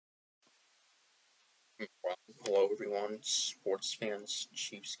Hello everyone, sports fans,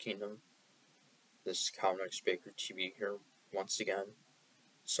 Chiefs Kingdom. This is Calnex Baker TV here once again.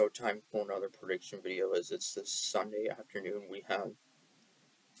 So time for another prediction video as it's this Sunday afternoon. We have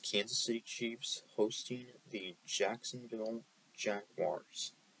Kansas City Chiefs hosting the Jacksonville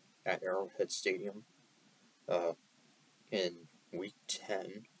Jaguars at Arrowhead Stadium in week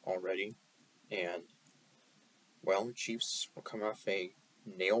 10 already. And well, the Chiefs were coming off a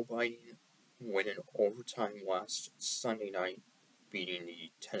nail-biting win in overtime last Sunday night, beating the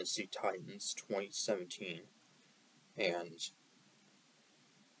Tennessee Titans 2017. And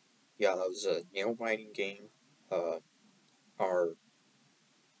yeah, that was a nail-biting game. Our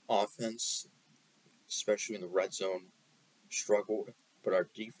offense, especially in the red zone, struggled, but our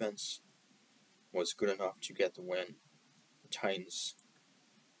defense was good enough to get the win. The Titans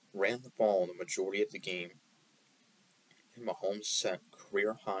ran the ball the majority of the game, and Mahomes set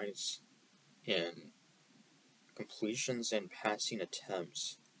career highs in completions and passing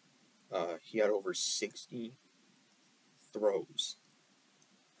attempts. He had over 60 throws,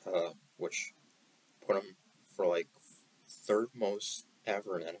 which put him for like third most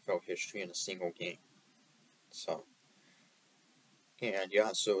ever in NFL history in a single game. So it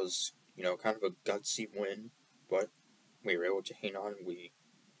was, kind of a gutsy win, but we were able to hang on. We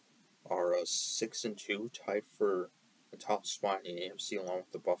are 6-2, tied for the top spot in the AFC along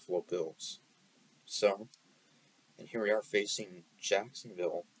with the Buffalo Bills. So, and here we are facing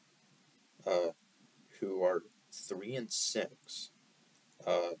Jacksonville, who are 3-6,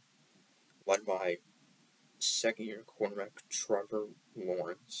 led by second-year quarterback Trevor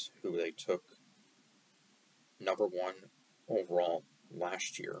Lawrence, who they took number 1 overall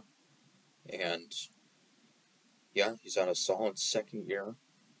last year. And yeah, he's on a solid second year,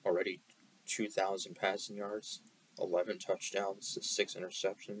 already 2,000 passing yards, 11 touchdowns, 6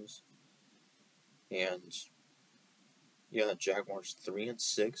 interceptions. And yeah, Jaguars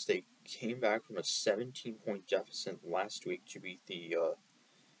 3-6. They came back from a 17-point deficit last week to beat the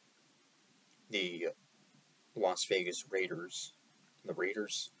Las Vegas Raiders. The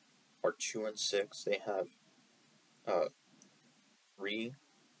Raiders are 2-6. They have 3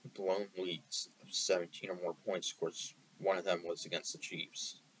 blown leads of 17 or more points. Of course, one of them was against the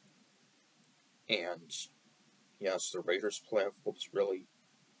Chiefs. And so the Raiders' playoff hopes really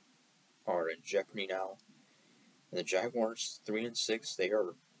are in jeopardy now. And the Jaguars 3-6. They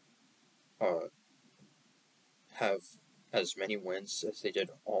are have as many wins as they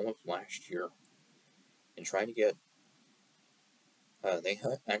did all of last year, and trying to get. They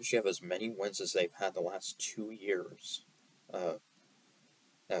actually have as many wins as they've had the last 2 years.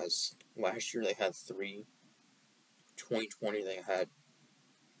 As last year they had 3. 2020 they had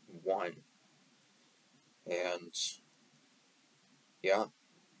 1. And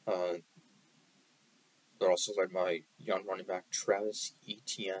they're also led by young running back Travis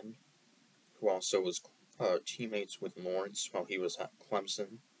Etienne, who also was teammates with Lawrence while he was at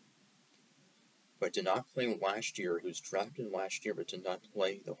Clemson, but did not play last year. He was drafted last year, but did not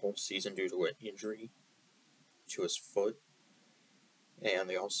play the whole season due to an injury to his foot. And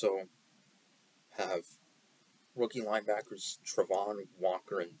they also have rookie linebackers Travon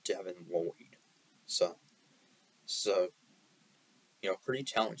Walker and Devin Lloyd. So pretty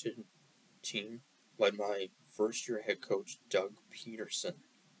talented team, led by first-year head coach Doug Peterson.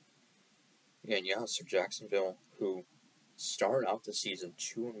 And so Jacksonville, who started out the season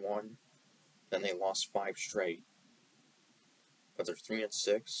 2-1, then they lost 5 straight. But they're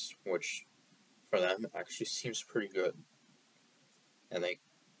 3-6, which for them actually seems pretty good. And they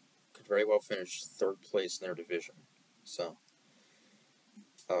could very well finish 3rd place in their division. So,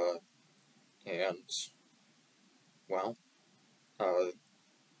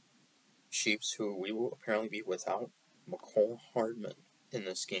 Chiefs, who we will apparently be without McCole Hardman in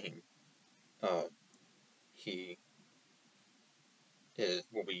this game. He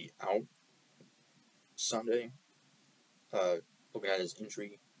will be out Sunday, looking at his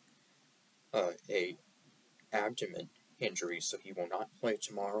injury, a abdomen injury, so he will not play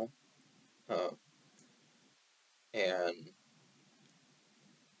tomorrow.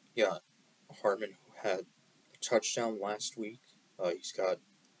 Hardman, who had a touchdown last week, he's got a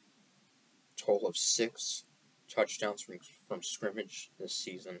total of 6 touchdowns from scrimmage this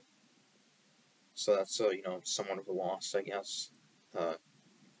season. So that's somewhat of a loss, I guess.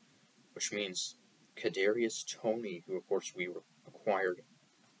 Which means Kadarius Toney, who of course we acquired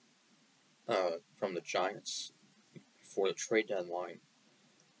from the Giants before the trade deadline,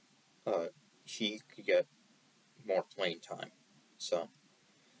 he could get more playing time. So,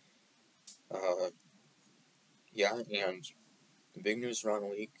 and the big news around the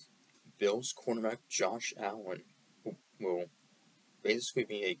league: Bills cornerback Josh Allen will basically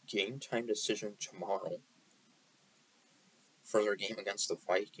be a game-time decision tomorrow for their game against the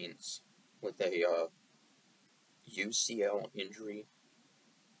Vikings with a UCL injury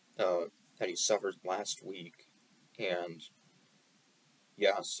that he suffered last week. And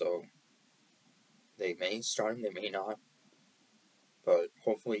yeah, so they may start him, they may not, but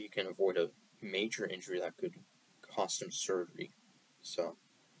hopefully he can avoid a major injury that could cost him surgery. So,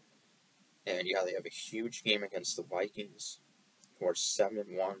 and yeah, they have a huge game against the Vikings, who are 7-1,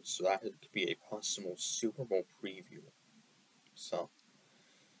 so that could be a possible Super Bowl preview. So,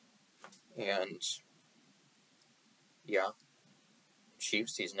 and yeah,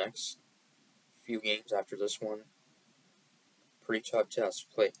 Chiefs, these next few games after this one, pretty tough test.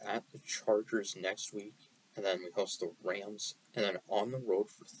 Play at the Chargers next week, and then we host the Rams, and then on the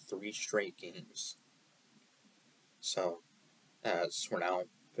road for 3 straight games. So, as we're now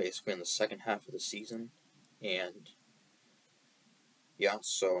basically in the second half of the season, and yeah,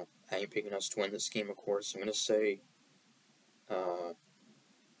 so I ain't picking us to win this game, of course. I'm going to say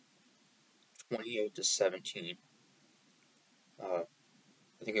 28-17. I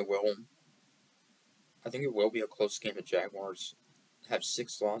think it will be a close game. The Jaguars have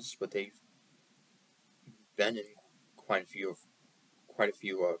 6 losses, but they've been in quite a few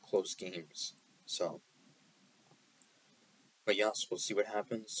close games. So, but yes, we'll see what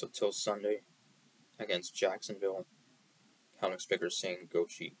happens. So till Sunday against Jacksonville, Count Spicker saying, "Go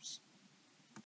Chiefs."